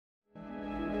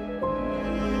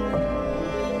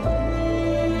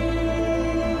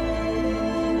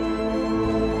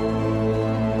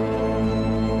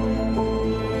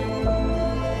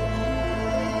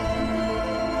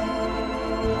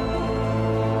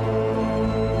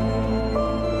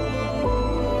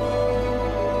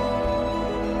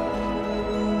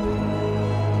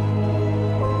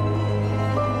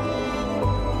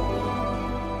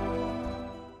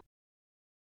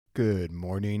Good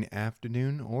morning,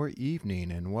 afternoon, or evening,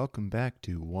 and welcome back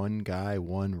to One Guy,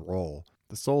 One Roll,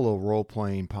 the solo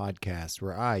role-playing podcast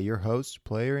where I, your host,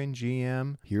 player, and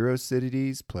GM, Hero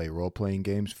Cities, play role-playing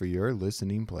games for your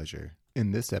listening pleasure.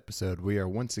 In this episode, we are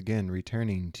once again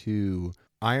returning to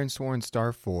Ironsworn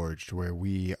Starforged, where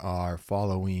we are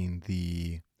following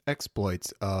the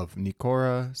exploits of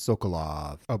Nikora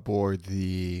Sokolov aboard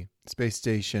the space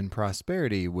station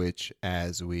Prosperity, which,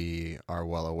 as we are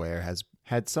well aware, has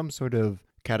had some sort of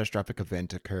catastrophic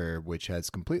event occur, which has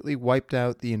completely wiped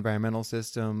out the environmental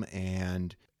system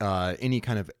and any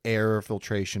kind of air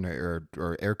filtration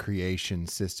or air creation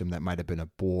system that might have been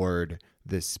aboard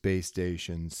this space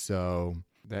station. So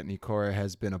that Nikora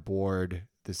has been aboard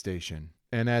the station.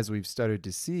 And as we've started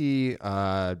to see,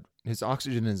 his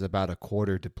oxygen is about a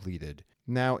quarter depleted.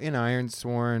 Now, in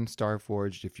Ironsworn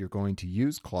Starforged, if you're going to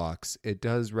use clocks, it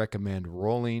does recommend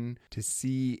rolling to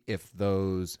see if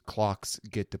those clocks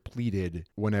get depleted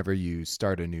whenever you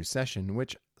start a new session,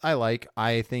 which I like.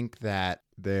 I think that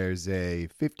there's a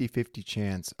 50-50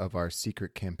 chance of our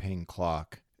secret campaign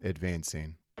clock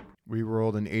advancing. We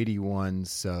rolled an 81,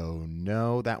 so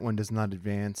no, that one does not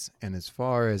advance. And as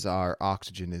far as our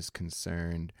oxygen is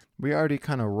concerned, we already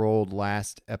kind of rolled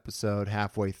last episode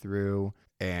halfway through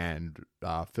and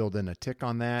filled in a tick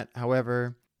on that.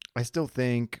 However, I still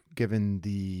think, given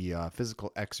the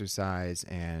physical exercise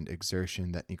and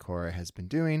exertion that Nikora has been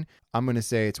doing, I'm going to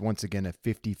say it's once again a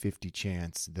 50-50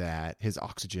 chance that his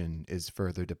oxygen is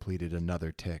further depleted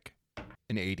another tick.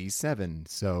 An 87,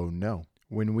 so no.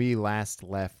 When we last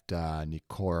left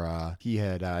Nikora, he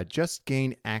had just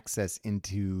gained access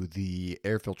into the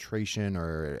air filtration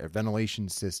or ventilation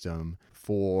system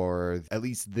for at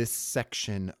least this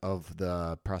section of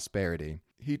the Prosperity.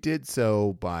 He did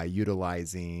so by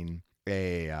utilizing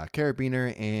a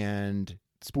carabiner and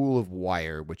spool of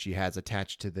wire, which he has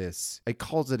attached to this. It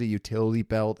calls it a utility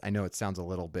belt. I know it sounds a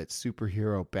little bit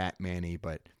superhero Batman-y,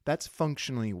 but that's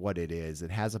functionally what it is. It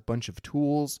has a bunch of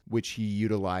tools which he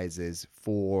utilizes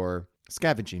for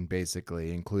scavenging,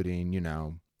 basically, including,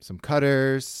 some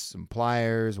cutters, some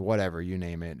pliers, whatever, you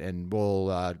name it. And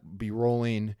we'll be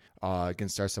rolling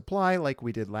against our supply like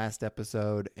we did last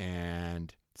episode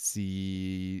and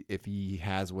see if he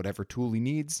has whatever tool he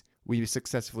needs. We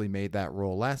successfully made that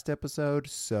roll last episode,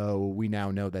 so we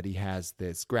now know that he has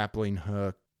this grappling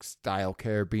hook style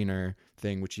carabiner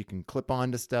thing which you can clip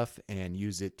onto stuff and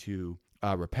use it to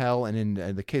repel. And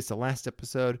in the case of last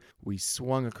episode, we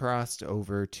swung across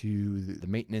over to the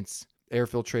maintenance air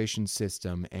filtration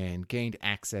system and gained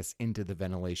access into the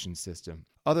ventilation system.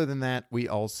 Other than that, we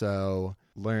also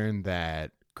learned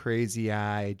that Crazy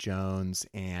Eye Jones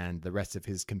and the rest of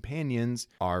his companions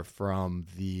are from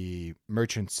the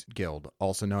Merchants Guild,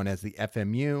 also known as the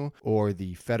FMU or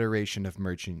the Federation of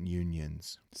Merchant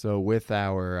Unions. So with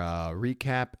our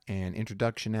recap and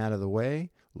introduction out of the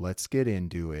way, let's get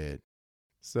into it.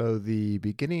 So the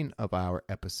beginning of our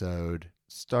episode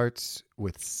starts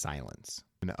with silence,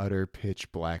 an utter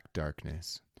pitch black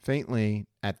darkness. Faintly,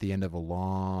 at the end of a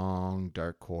long,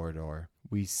 dark corridor,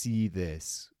 we see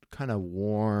this kind of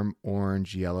warm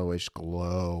orange yellowish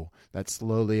glow that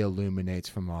slowly illuminates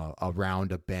from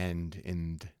around a bend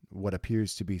in what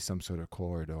appears to be some sort of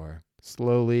corridor.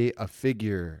 Slowly, a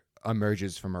figure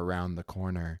emerges from around the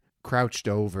corner, crouched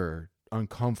over,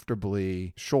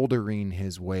 uncomfortably shouldering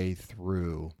his way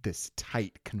through this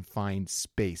tight, confined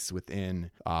space within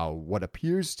what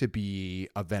appears to be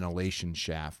a ventilation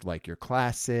shaft, like your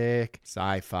classic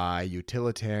sci-fi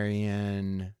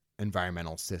utilitarian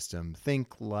environmental system.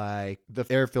 Think like the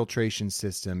air filtration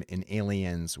system in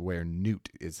Aliens where Newt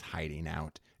is hiding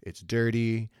out. It's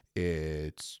dirty.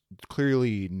 It's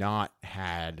clearly not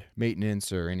had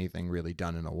maintenance or anything really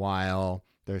done in a while.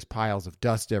 There's piles of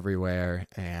dust everywhere,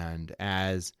 and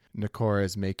as Nikora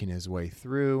is making his way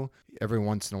through, every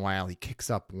once in a while he kicks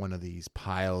up one of these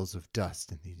piles of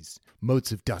dust, and these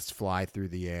motes of dust fly through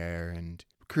the air and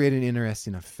create an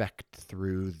interesting effect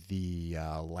through the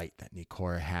light that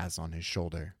Nikora has on his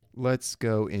shoulder. Let's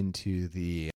go into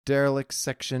the derelict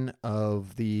section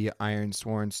of the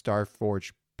Ironsworn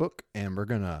Starforged book, and we're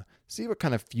gonna see what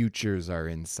kind of features are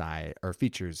inside of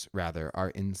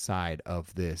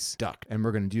this duct. And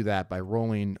we're gonna do that by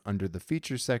rolling under the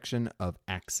feature section of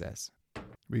access.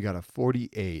 We got a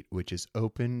 48, which is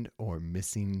opened or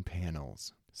missing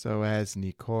panels. So as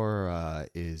Nikora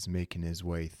is making his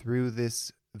way through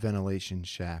this ventilation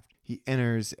shaft, he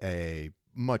enters a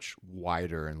much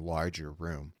wider and larger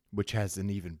room, which has an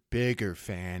even bigger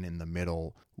fan in the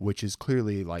middle, which is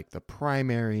clearly like the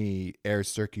primary air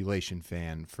circulation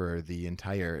fan for the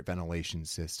entire ventilation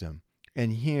system.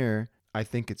 And here, I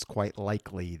think it's quite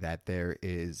likely that there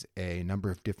is a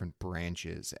number of different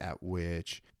branches at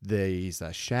which these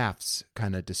shafts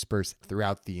kind of disperse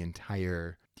throughout the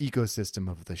entire ecosystem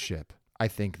of the ship. I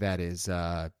think that is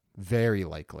very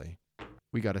likely.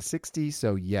 We got a 60,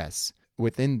 so yes.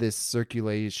 Within this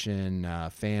circulation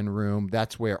fan room,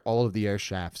 that's where all of the air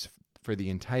shafts for the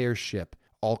entire ship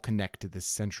all connect to this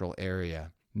central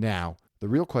area. Now, the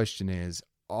real question is,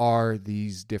 are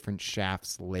these different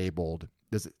shafts labeled?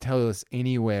 Does it tell us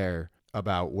anywhere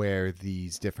about where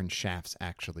these different shafts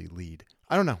actually lead?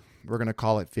 I don't know. We're going to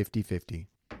call it 50-50.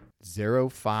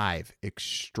 05,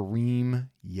 extreme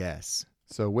yes.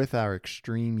 So with our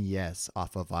extreme yes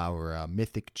off of our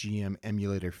Mythic GM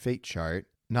emulator fate chart,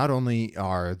 not only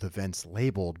are the vents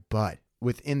labeled, but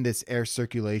within this air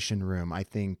circulation room, I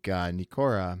think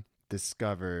Nikora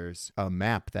discovers a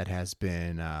map that has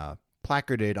been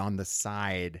placarded on the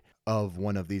side of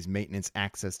one of these maintenance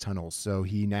access tunnels. So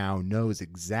he now knows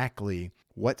exactly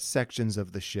what sections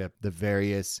of the ship, the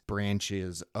various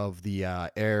branches of the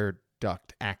air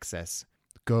duct access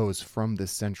goes from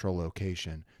this central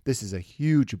location. This is a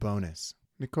huge bonus.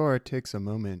 Nikora takes a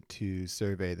moment to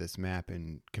survey this map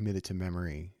and commit it to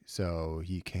memory so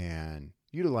he can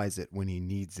utilize it when he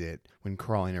needs it when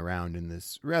crawling around in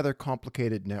this rather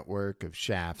complicated network of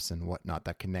shafts and whatnot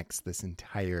that connects this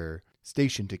entire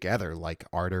station together like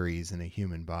arteries in a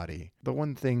human body. The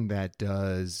one thing that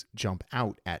does jump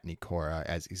out at Nikora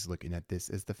as he's looking at this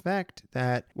is the fact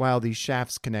that while these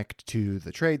shafts connect to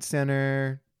the trade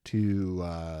center, to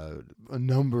a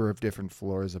number of different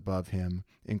floors above him,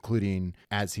 including,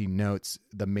 as he notes,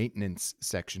 the maintenance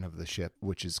section of the ship,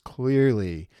 which is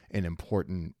clearly an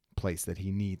important place that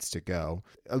he needs to go.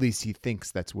 At least he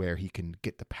thinks that's where he can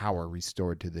get the power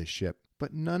restored to this ship.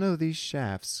 But none of these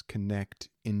shafts connect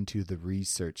into the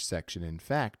research section. In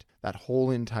fact, that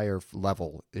whole entire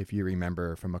level, if you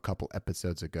remember from a couple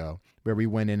episodes ago, where we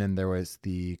went in and there was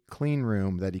the clean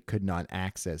room that he could not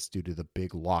access due to the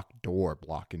big locked door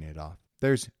blocking it off.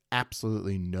 There's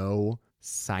absolutely no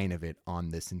sign of it on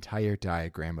this entire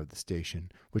diagram of the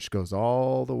station, which goes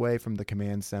all the way from the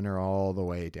command center all the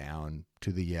way down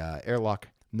to the airlock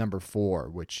number 4,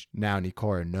 which now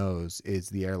Nikora knows is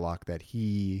the airlock that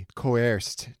he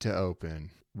coerced to open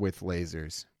with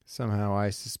lasers. Somehow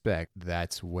I suspect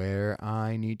that's where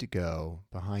I need to go,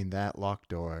 behind that locked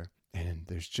door, and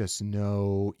there's just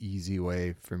no easy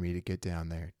way for me to get down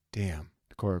there. Damn,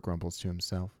 Nikora grumbles to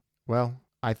himself. Well,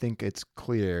 I think it's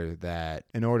clear that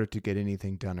in order to get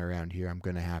anything done around here, I'm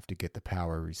going to have to get the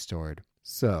power restored.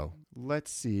 So, let's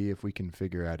see if we can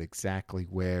figure out exactly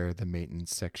where the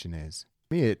maintenance section is.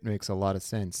 To me, it makes a lot of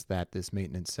sense that this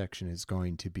maintenance section is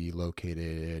going to be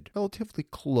located relatively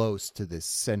close to this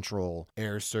central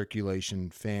air circulation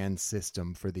fan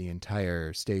system for the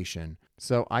entire station.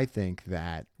 So I think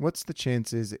that what's the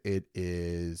chances it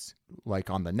is like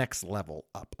on the next level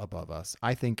up above us?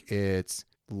 I think it's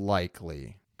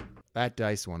likely. That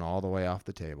dice went all the way off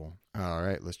the table. All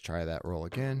right, let's try that roll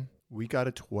again. We got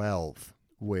a 12,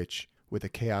 which with a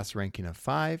chaos ranking of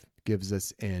 5 gives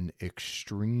us an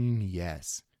extreme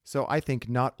yes. So I think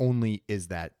not only is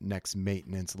that next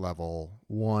maintenance level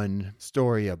 1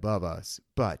 story above us,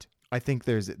 but I think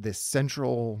there's this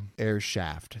central air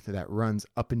shaft that runs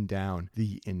up and down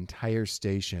the entire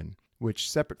station,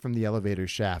 which, separate from the elevator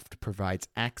shaft, provides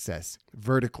access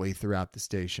vertically throughout the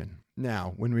station.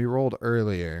 Now, when we rolled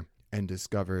earlier and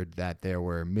discovered that there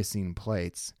were missing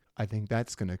plates, I think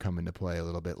that's going to come into play a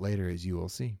little bit later, as you will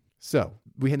see. So,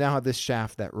 we now have this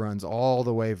shaft that runs all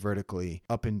the way vertically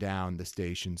up and down the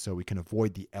station so we can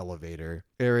avoid the elevator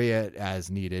area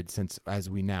as needed, since, as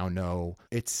we now know,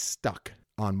 it's stuck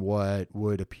on what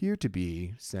would appear to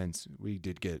be, since we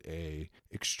did get a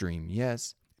extreme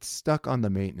yes, stuck on the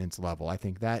maintenance level. I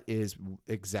think that is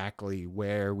exactly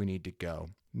where we need to go.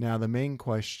 Now, the main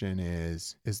question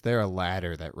is there a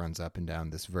ladder that runs up and down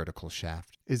this vertical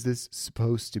shaft? Is this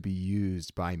supposed to be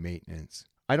used by maintenance?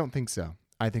 I don't think so.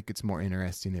 I think it's more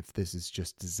interesting if this is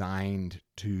just designed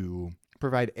to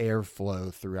provide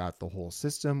airflow throughout the whole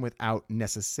system without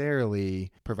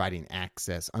necessarily providing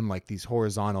access, unlike these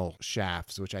horizontal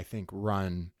shafts, which I think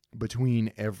run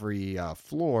between every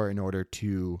floor in order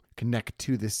to connect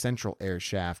to this central air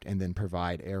shaft and then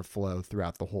provide airflow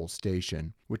throughout the whole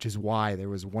station, which is why there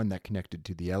was one that connected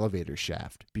to the elevator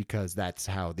shaft, because that's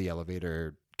how the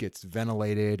elevator gets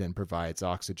ventilated and provides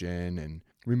oxygen and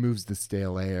removes the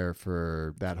stale air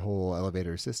for that whole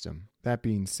elevator system. That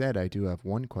being said, I do have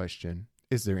one question.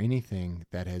 Is there anything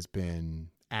that has been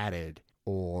added,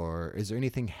 or is there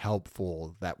anything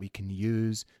helpful that we can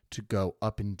use to go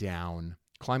up and down,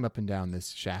 climb up and down this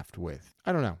shaft with?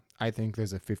 I don't know. I think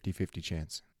there's a 50-50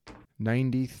 chance.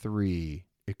 93,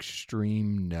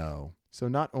 extreme no. So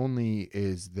not only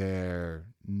is there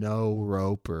no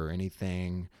rope or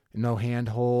anything, no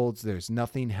handholds, there's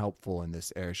nothing helpful in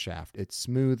this air shaft. It's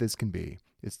smooth as can be.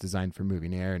 It's designed for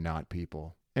moving air, not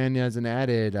people. And as an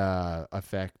added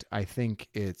effect, I think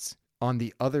it's on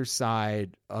the other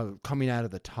side, coming out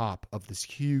of the top of this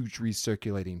huge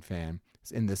recirculating fan. It's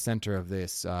in the center of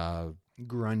this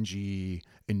grungy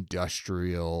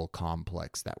industrial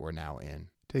complex that we're now in.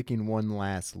 Taking one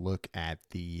last look at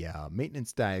the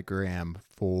maintenance diagram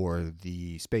for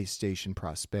the space station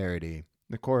Prosperity,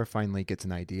 Nikora finally gets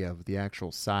an idea of the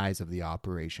actual size of the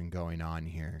operation going on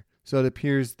here. So it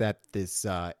appears that this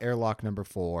airlock number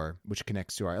 4, which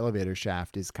connects to our elevator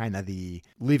shaft, is kind of the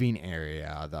living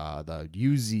area,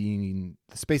 the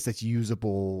space that's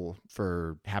usable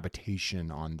for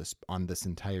habitation on this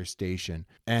entire station,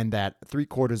 and that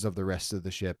 3/4 of the rest of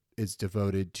the ship is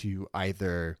devoted to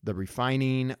either the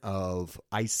refining of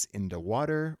ice into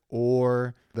water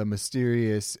or the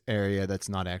mysterious area that's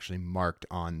not actually marked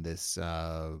on this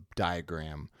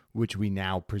diagram, which we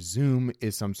now presume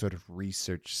is some sort of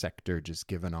research sector, just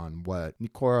given on what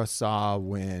Nikora saw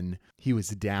when he was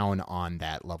down on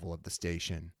that level of the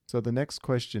station. So the next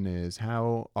question is,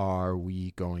 how are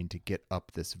we going to get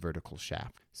up this vertical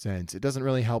shaft? Since it doesn't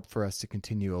really help for us to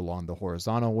continue along the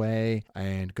horizontal way,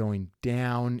 and going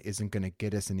down isn't going to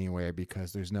get us anywhere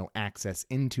because there's no access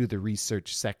into the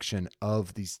research section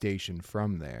of the station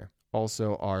from there.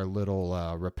 Also, our little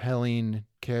rappelling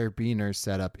carabiner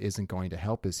setup isn't going to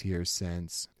help us here,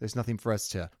 since there's nothing for us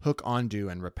to hook onto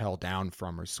and rappel down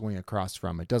from or swing across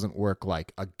from. It doesn't work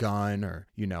like a gun or,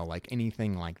 like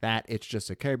anything like that. It's just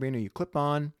a carabiner you clip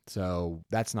on, so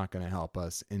that's not going to help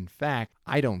us. In fact,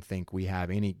 I don't think we have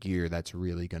any gear that's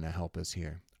really going to help us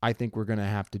here. I think we're going to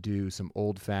have to do some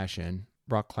old-fashioned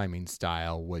rock climbing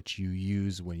style, which you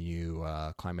use when you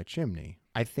climb a chimney.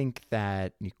 I think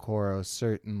that Nikora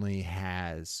certainly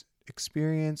has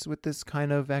experience with this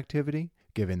kind of activity,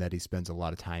 given that he spends a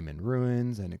lot of time in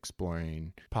ruins and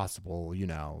exploring possible,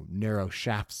 narrow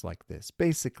shafts like this.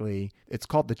 Basically, it's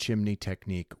called the chimney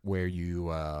technique, where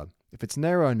you, if it's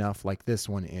narrow enough like this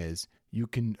one is, you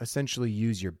can essentially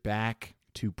use your back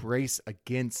to brace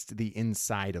against the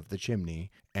inside of the chimney,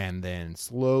 and then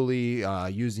slowly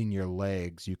using your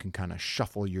legs, you can kind of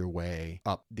shuffle your way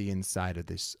up the inside of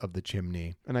the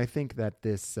chimney. And I think that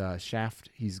this shaft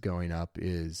he's going up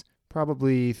is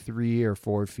probably 3 or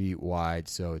 4 feet wide,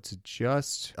 so it's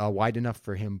just wide enough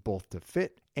for him both to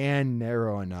fit and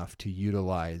narrow enough to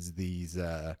utilize these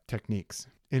techniques.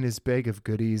 In his bag of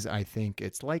goodies, I think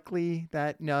it's likely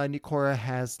that Nikora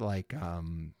has like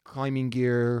climbing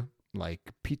gear,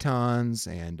 like pitons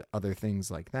and other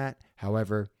things like that.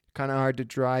 However, kind of hard to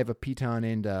drive a piton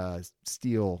into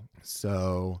steel,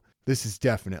 so this is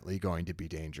definitely going to be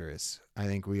dangerous. I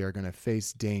think we are going to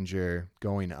face danger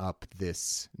going up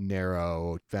this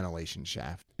narrow ventilation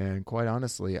shaft. And quite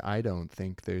honestly, I don't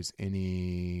think there's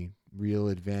any real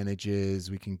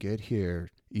advantages we can get here,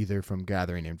 either from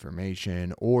gathering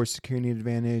information or securing an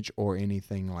advantage or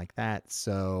anything like that.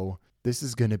 So this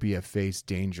is going to be a face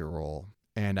danger roll.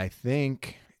 And I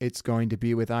think it's going to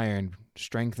be with iron.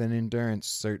 Strength and endurance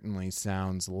certainly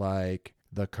sounds like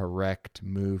the correct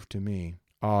move to me.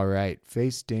 All right,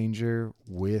 face danger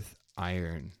with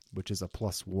iron, which is a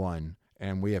 +1.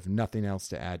 And we have nothing else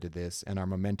to add to this, and our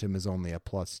momentum is only a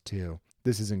 +2.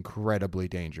 This is incredibly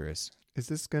dangerous. Is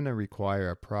this going to require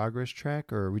a progress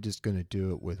track, or are we just going to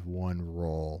do it with one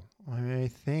roll? I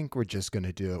think we're just going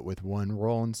to do it with one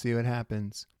roll and see what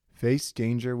happens. Face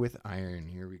danger with iron.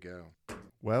 Here we go.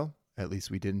 Well, at least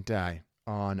we didn't die.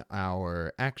 On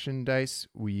our action dice,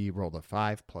 we rolled a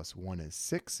 5 + 1 is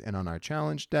 6. And on our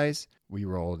challenge dice, we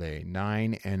rolled a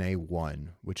 9 and a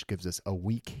 1, which gives us a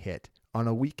weak hit. On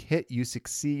a weak hit, you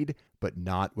succeed, but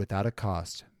not without a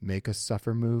cost. Make a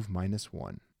suffer move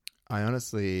 -1. I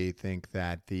honestly think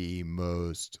that the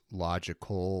most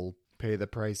logical pay the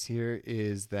price here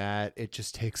is that it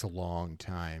just takes a long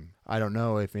time. I don't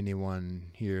know if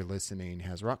anyone here listening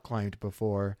has rock climbed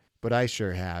before, but I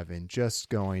sure have. And just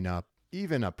going up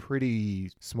even a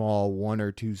pretty small 1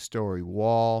 or 2 story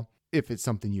wall, if it's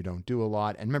something you don't do a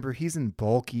lot. And remember, he's in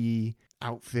bulky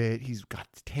outfit. He's got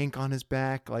the tank on his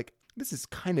back. Like, this is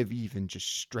kind of even just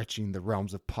stretching the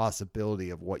realms of possibility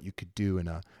of what you could do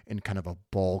in kind of a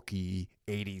bulky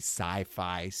 80s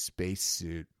sci-fi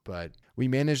spacesuit. But we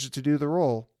managed to do the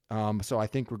roll. So I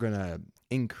think we're going to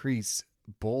increase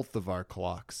both of our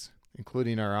clocks,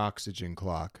 including our oxygen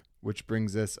clock, which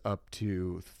brings us up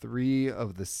to 3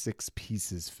 of the 6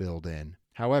 pieces filled in.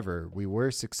 However, we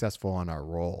were successful on our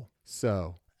roll.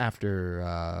 So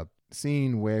after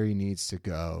seeing where he needs to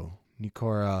go,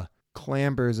 Nikora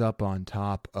clambers up on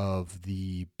top of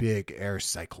the big air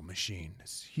cycle machine,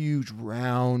 this huge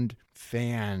round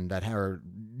fan or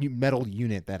metal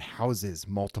unit that houses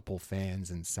multiple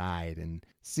fans inside. And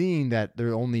seeing that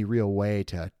the only real way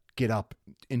to get up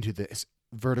into this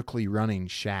vertically running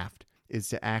shaft is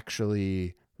to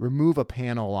actually remove a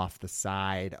panel off the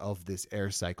side of this air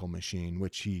cycle machine,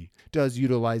 which he does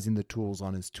utilizing the tools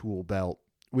on his tool belt.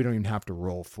 We don't even have to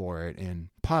roll for it, and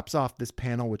pops off this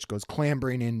panel, which goes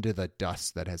clambering into the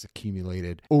dust that has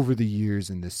accumulated over the years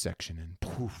in this section. And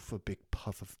poof, a big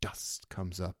puff of dust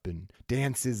comes up and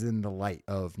dances in the light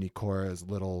of Nikora's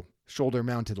little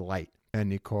shoulder-mounted light.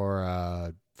 And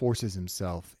Nikora forces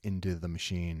himself into the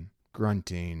machine,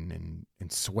 grunting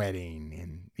and sweating,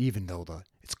 and even though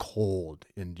it's cold,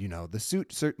 and the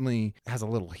suit certainly has a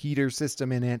little heater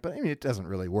system in it, but it doesn't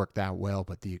really work that well.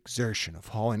 But the exertion of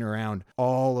hauling around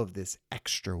all of this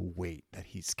extra weight that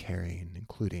he's carrying,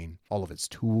 including all of his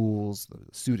tools, the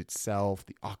suit itself,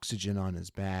 the oxygen on his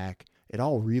back, it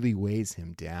all really weighs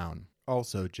him down.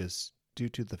 Also, just due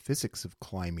to the physics of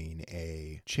climbing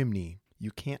a chimney,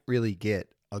 you can't really get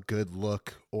a good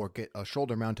look or get a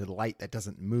shoulder-mounted light that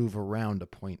doesn't move around to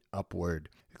point upward,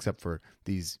 except for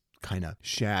these kind of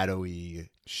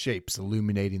shadowy shapes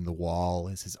illuminating the wall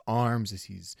as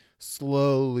he's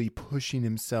slowly pushing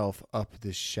himself up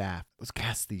this shaft. Let's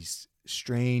cast these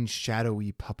strange,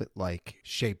 shadowy, puppet-like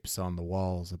shapes on the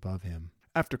walls above him.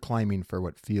 After climbing for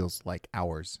what feels like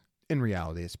hours, in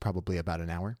reality it's probably about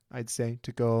an hour, I'd say,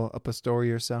 to go up a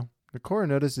story or so, Nikora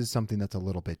notices something that's a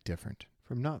little bit different.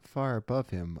 From not far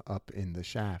above him, up in the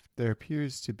shaft, there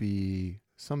appears to be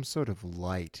some sort of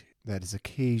light that is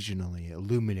occasionally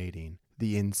illuminating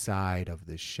the inside of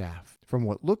this shaft, from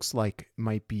what looks like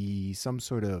might be some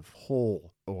sort of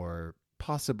hole or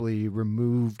possibly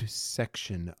removed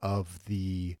section of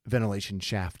the ventilation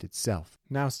shaft itself.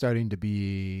 Now starting to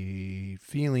be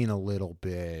feeling a little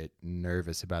bit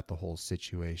nervous about the whole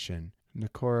situation,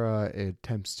 Nikora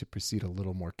attempts to proceed a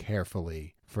little more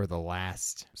carefully for the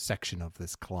last section of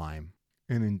this climb.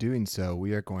 And in doing so,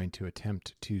 we are going to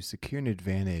attempt to secure an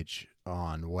advantage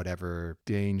on whatever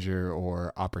danger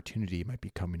or opportunity might be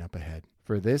coming up ahead.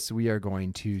 For this, we are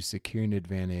going to secure an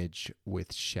advantage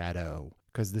with Shadow,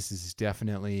 because this is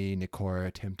definitely Nikora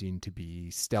attempting to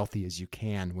be stealthy as you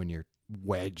can when you're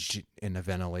wedged in a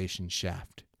ventilation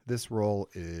shaft. This roll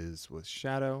is with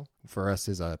Shadow. For us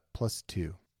is a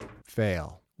 +2.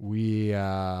 Fail. We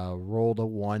rolled a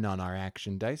 1 on our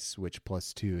action dice, which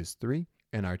 +2 is 3.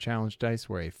 And our challenge dice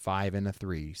were a 5 and a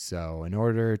 3. So in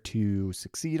order to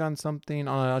succeed on something,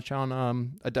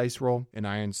 on a dice roll in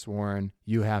Ironsworn,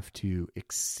 you have to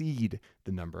exceed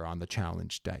the number on the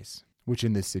challenge dice, which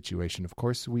in this situation, of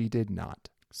course, we did not.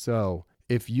 So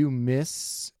if you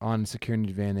miss on securing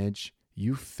advantage,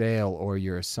 you fail or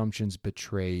your assumptions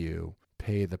betray you.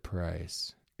 Pay the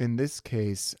price. In this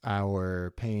case,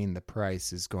 our paying the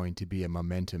price is going to be a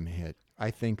momentum hit. I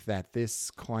think that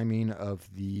this climbing of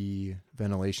the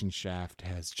ventilation shaft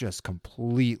has just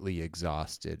completely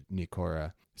exhausted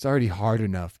Nikora. It's already hard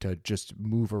enough to just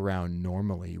move around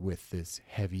normally with this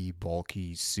heavy,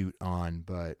 bulky suit on,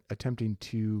 but attempting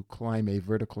to climb a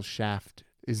vertical shaft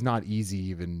is not easy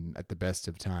even at the best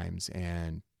of times,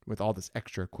 and with all this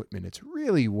extra equipment, it's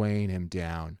really weighing him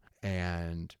down.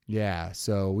 And yeah,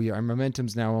 so our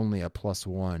momentum's now only a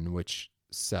 +1, which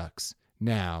sucks.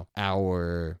 Now,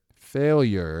 our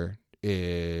failure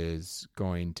is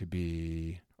going to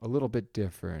be a little bit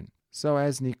different. So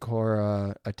as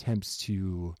Nikora attempts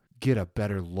to get a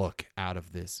better look out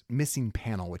of this missing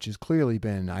panel, which has clearly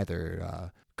been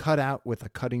either cut out with a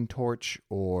cutting torch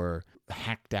or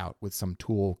hacked out with some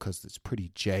tool because it's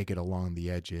pretty jagged along the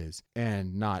edges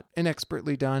and not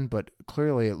inexpertly done, but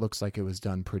clearly it looks like it was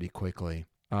done pretty quickly.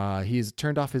 He's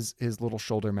turned off his little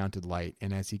shoulder-mounted light,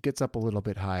 and as he gets up a little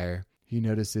bit higher, he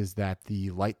notices that the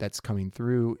light that's coming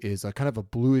through is a kind of a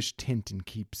bluish tint and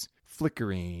keeps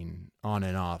flickering on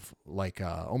and off, like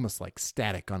almost like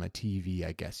static on a TV,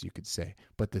 I guess you could say.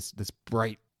 But this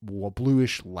bright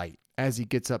bluish light. As he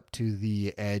gets up to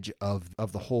the edge of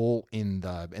the hole in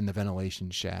the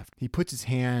ventilation shaft, he puts his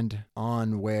hand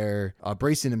on where,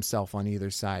 bracing himself on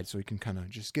either side so he can kind of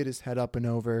just get his head up and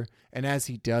over. And as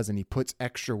he does, and he puts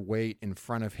extra weight in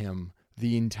front of him,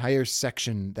 the entire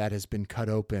section that has been cut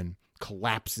open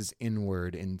collapses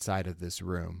inward inside of this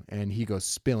room, and he goes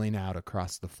spilling out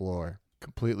across the floor,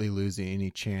 completely losing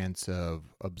any chance of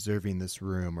observing this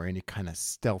room or any kind of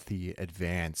stealthy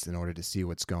advance in order to see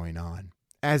what's going on.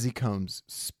 As he comes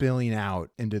spilling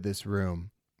out into this room,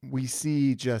 we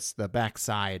see just the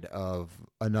backside of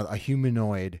a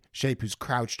humanoid shape who's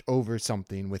crouched over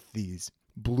something with these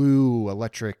blue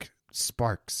electric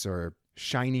sparks or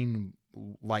shining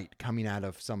light coming out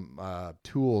of some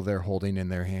tool they're holding in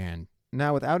their hand.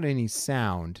 Now, without any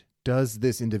sound, does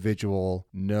this individual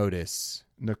notice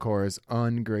Nakora's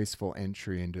ungraceful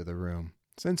entry into the room?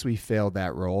 Since we failed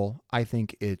that roll, I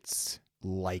think it's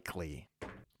likely.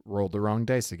 Rolled the wrong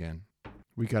dice again.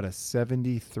 We got a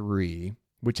 73,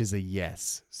 which is a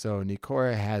yes. So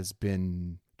Nikora has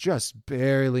been just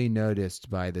barely noticed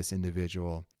by this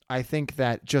individual. I think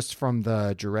that just from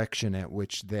the direction at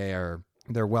which they're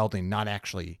welding, not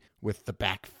actually with the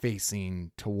back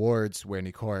facing towards where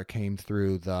Nikora came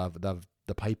through the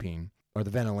piping or the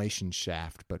ventilation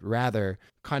shaft, but rather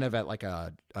kind of at like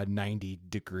a 90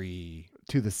 degree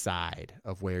to the side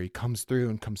of where he comes through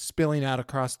and comes spilling out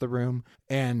across the room.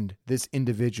 And this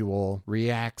individual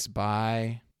reacts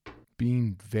by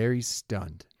being very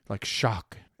stunned, like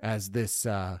shock, as this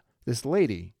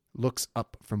lady looks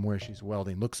up from where she's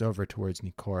welding, looks over towards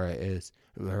Nikora,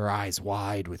 her eyes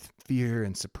wide with fear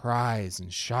and surprise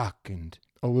and shock and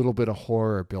a little bit of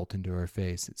horror built into her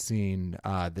face at seeing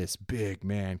this big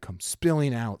man come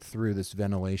spilling out through this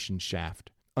ventilation shaft,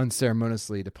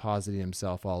 unceremoniously depositing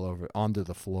himself all over onto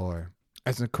the floor.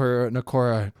 As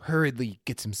Nikora hurriedly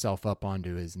gets himself up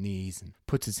onto his knees and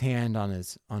puts his hand on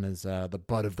the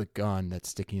butt of the gun that's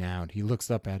sticking out, he looks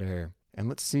up at her. And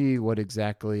let's see what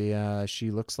exactly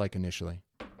she looks like initially.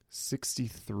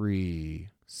 63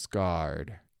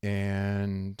 scarred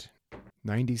and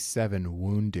 97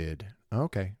 wounded.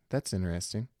 Okay, that's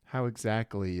interesting. How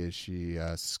exactly is she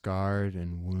scarred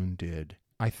and wounded?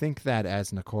 I think that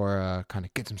as Nikora kind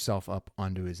of gets himself up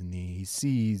onto his knee, he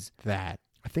sees that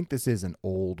I think this is an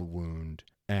old wound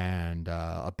and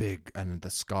the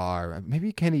scar. Maybe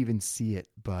you can't even see it,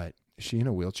 but is she in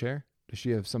a wheelchair? Does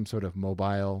she have some sort of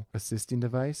mobile assisting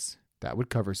device? That would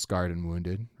cover scarred and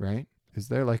wounded, right? Is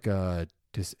there like a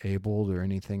disabled or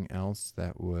anything else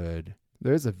that would...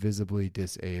 There's a visibly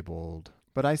disabled,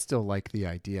 but I still like the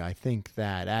idea. I think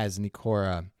that as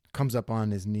Nikora comes up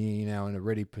on his knee, in a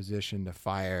ready position to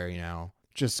fire,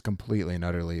 just completely and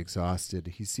utterly exhausted,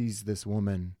 he sees this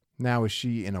woman. Now, is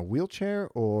she in a wheelchair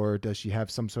or does she have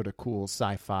some sort of cool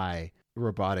sci-fi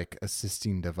robotic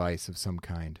assisting device of some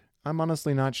kind? I'm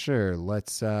honestly not sure.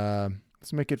 Let's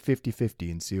make it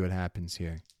 50-50 and see what happens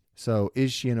here. So,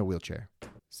 is she in a wheelchair?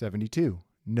 72.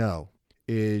 No.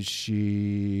 Is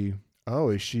she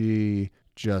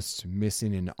just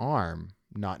missing an arm?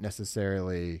 Not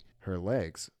necessarily her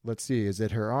legs. Let's see. Is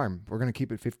it her arm? We're going to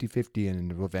keep it 50-50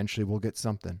 and eventually we'll get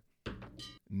something.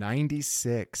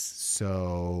 96.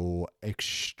 So,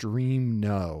 extreme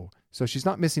no. So, she's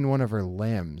not missing one of her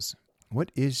limbs.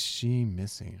 What is she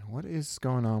missing? What is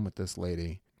going on with this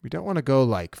lady? We don't want to go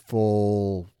like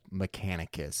full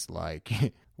Mechanicus, like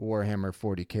Warhammer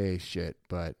 40k shit,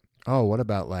 but what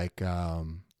about like,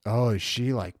 is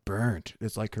she like burnt?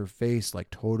 It's like her face like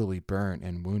totally burnt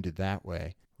and wounded that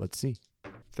way. Let's see.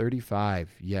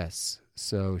 35, yes.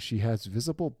 So she has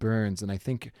visible burns, and I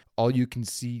think all you can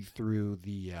see through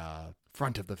the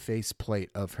front of the faceplate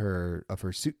of her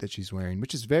suit that she's wearing,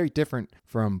 which is very different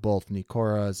from both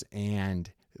Nikora's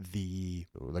and the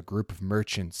group of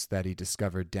merchants that he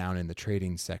discovered down in the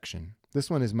trading section. This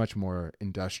one is much more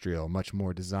industrial, much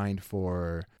more designed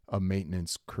for a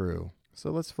maintenance crew.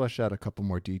 So let's flesh out a couple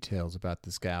more details about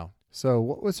this gal. So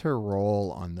what was her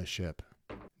role on the ship?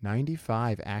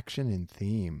 95 action and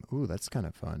theme. Ooh, that's kind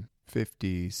of fun.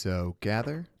 50, so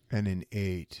gather, and an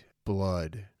 8,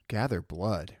 blood. Gather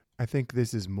blood. I think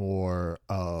this is more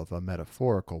of a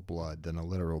metaphorical blood than a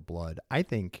literal blood. I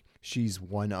think she's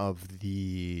one of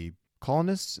the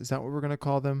colonists. Is that what we're going to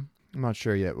call them? I'm not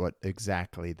sure yet what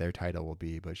exactly their title will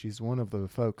be, but she's one of the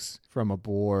folks from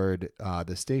aboard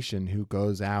the station who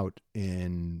goes out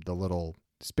in the little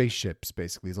spaceships,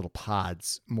 basically, these little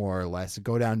pods, more or less,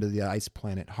 go down to the ice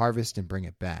planet, harvest, and bring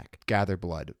it back. Gather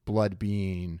blood. Blood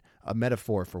being a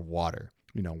metaphor for water.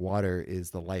 Water is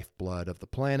the lifeblood of the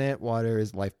planet. Water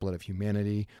is lifeblood of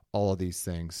humanity. All of these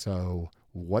things. So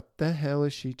what the hell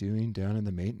is she doing down in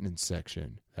the maintenance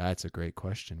section? That's a great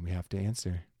question we have to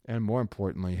answer. And more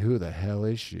importantly, who the hell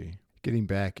is she? Getting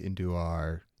back into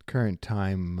our current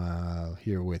time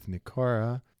here with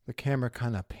Nikora, the camera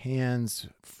kind of pans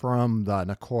from the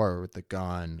Nikora with the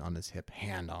gun on his hip,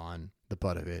 hand on the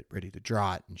butt of it, ready to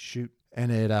draw it and shoot.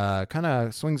 And it kind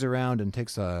of swings around and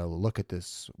takes a look at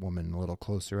this woman a little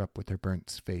closer up with her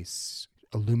burnt face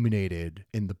illuminated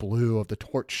in the blue of the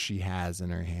torch she has in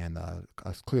her hand.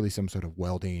 Clearly some sort of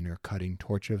welding or cutting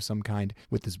torch of some kind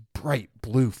with this bright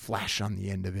blue flash on the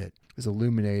end of it is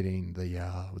illuminating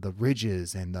the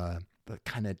ridges and the the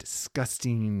kind of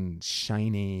disgusting,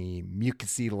 shiny,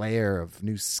 mucousy layer of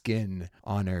new skin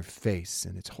on her face,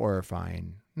 and it's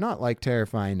horrifying. Not like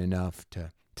terrifying enough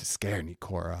to scare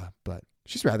Nikora, but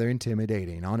she's rather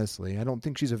intimidating, honestly. I don't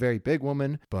think she's a very big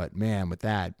woman, but man, with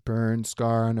that burn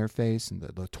scar on her face and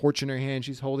the torch in her hand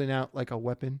she's holding out like a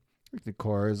weapon, I think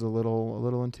Nikora is a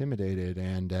little intimidated,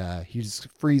 and he just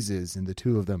freezes, and the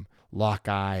two of them lock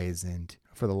eyes. And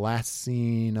for the last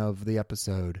scene of the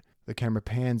episode, the camera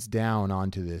pans down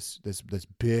onto this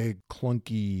big,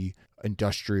 clunky,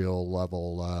 industrial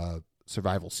level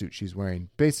survival suit she's wearing.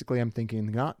 Basically, I'm thinking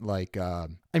not like,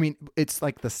 it's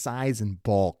like the size and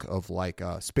bulk of like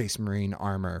a Space Marine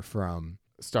armor from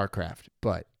StarCraft,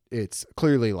 but it's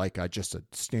clearly like just a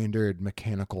standard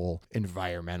mechanical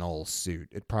environmental suit.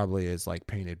 It probably is like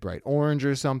painted bright orange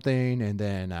or something, and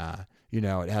then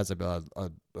it has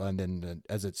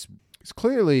it's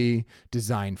clearly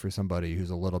designed for somebody who's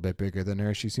a little bit bigger than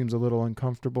her. She seems a little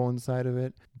uncomfortable inside of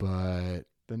it, but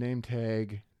the name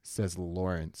tag says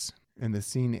Lawrence. And the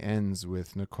scene ends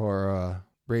with Nikora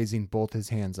raising both his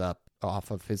hands up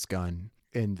off of his gun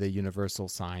in the universal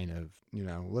sign of,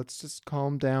 let's just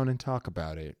calm down and talk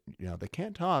about it. They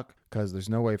can't talk because there's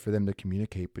no way for them to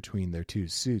communicate between their two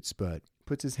suits, but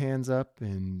puts his hands up,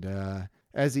 and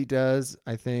as he does,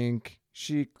 I think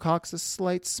she cocks a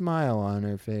slight smile on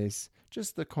her face,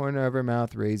 just the corner of her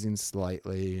mouth raising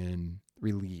slightly in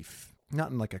relief.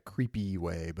 Not in like a creepy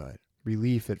way, but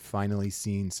relief at finally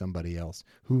seeing somebody else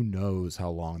who knows how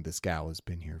long this gal has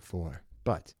been here for.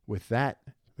 But with that,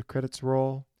 the credits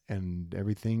roll and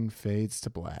everything fades to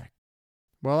black.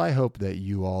 Well, I hope that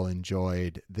you all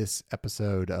enjoyed this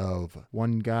episode of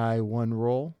One Guy, One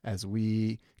Roll as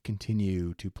we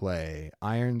continue to play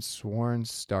Ironsworn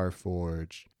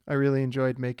Starforged. I really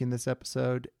enjoyed making this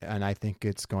episode, and I think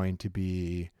it's going to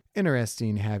be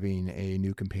interesting having a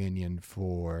new companion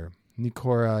for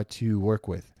Nikora to work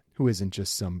with, who isn't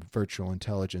just some virtual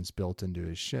intelligence built into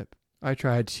his ship. I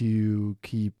tried to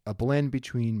keep a blend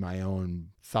between my own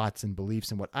thoughts and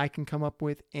beliefs and what I can come up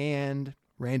with and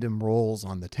random rolls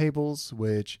on the tables,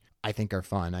 which I think are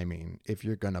fun. I mean, if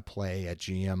you're going to play a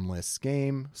GM-less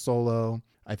game solo,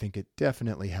 I think it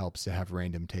definitely helps to have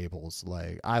random tables.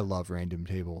 Like, I love random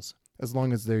tables. As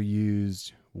long as they're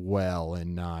used well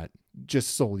and not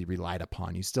just solely relied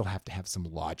upon. You still have to have some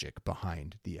logic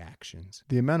behind the actions.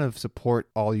 The amount of support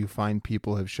all you find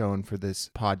people have shown for this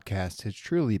podcast has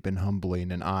truly been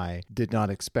humbling, and I did not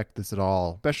expect this at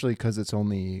all, especially because it's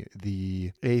only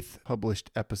the 8th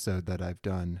published episode that I've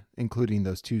done, including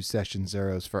those 2 session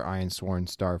zeros for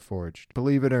Ironsworn Starforged.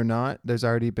 Believe it or not, there's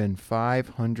already been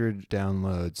 500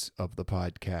 downloads of the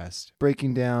podcast,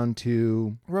 breaking down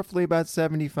to roughly about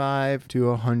 75 to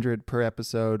 100 per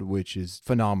episode, which is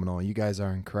phenomenal. You guys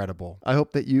are incredible. I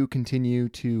hope that you continue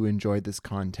to enjoy this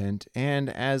content, and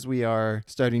as we are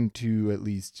starting to at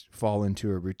least fall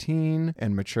into a routine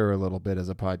and mature a little bit as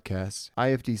a podcast, I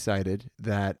have decided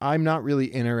that I'm not really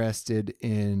interested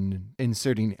in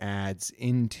inserting ads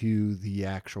into the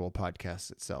actual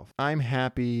podcast itself. I'm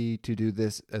happy to do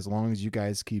this as long as you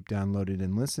guys keep downloading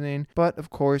and listening, but of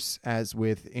course, as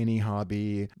with any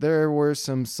hobby, there were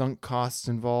some sunk costs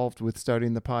involved with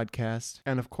starting the podcast,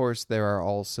 and of course there are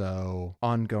also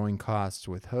ongoing costs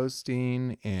with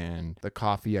hosting and the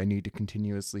coffee I need to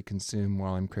continuously consume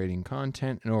while I'm creating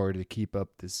content in order to keep up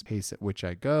this pace at which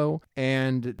I go,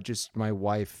 and just my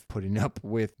wife putting up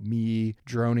with me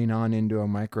droning on into a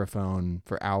microphone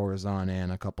for hours on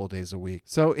end a couple days a week.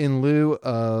 So in lieu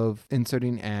of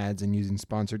inserting ads and using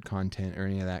sponsored content or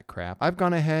any of that crap, I've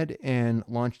gone ahead and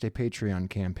launched a Patreon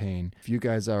campaign. If you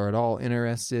guys are at all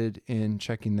interested in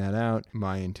checking that out,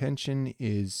 my intention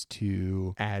is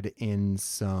to add in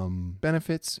some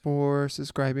benefits for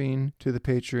subscribing to the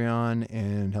Patreon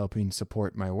and helping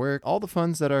support my work. All the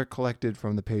funds that are collected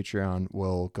from the Patreon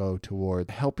will go toward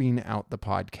helping out the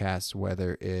podcast,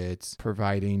 whether it's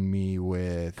providing me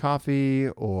with coffee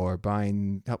or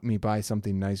help me buy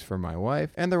something nice for my wife.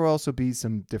 And there will also be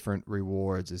some different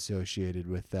rewards associated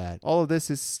with that. All of this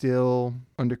is still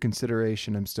under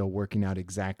consideration. I'm still working out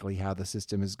exactly how the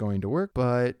system is going to work,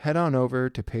 but head on over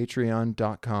to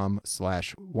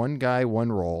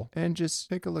patreon.com/OneGuyOneRoll and just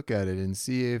take a look at it and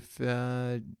see if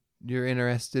you're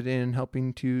interested in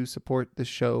helping to support the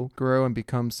show grow and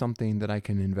become something that I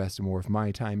can invest more of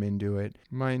my time into it.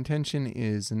 My intention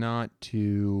is not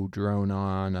to drone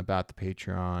on about the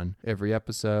Patreon every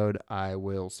episode. I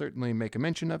will certainly make a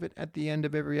mention of it at the end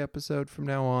of every episode from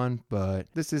now on, but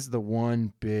this is the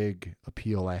one big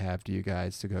appeal I have to you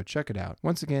guys to go check it out.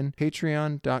 Once again,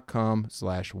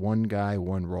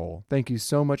 patreon.com/OneGuyOneRoll. Thank you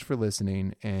so much for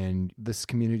listening, and this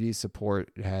community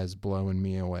support has blown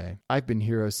me away. I've been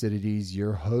Hero City Heroicities,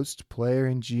 your host, player,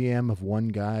 and GM of One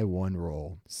Guy, One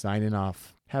Roll. Signing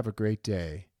off. Have a great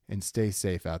day, and stay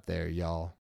safe out there,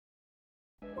 y'all.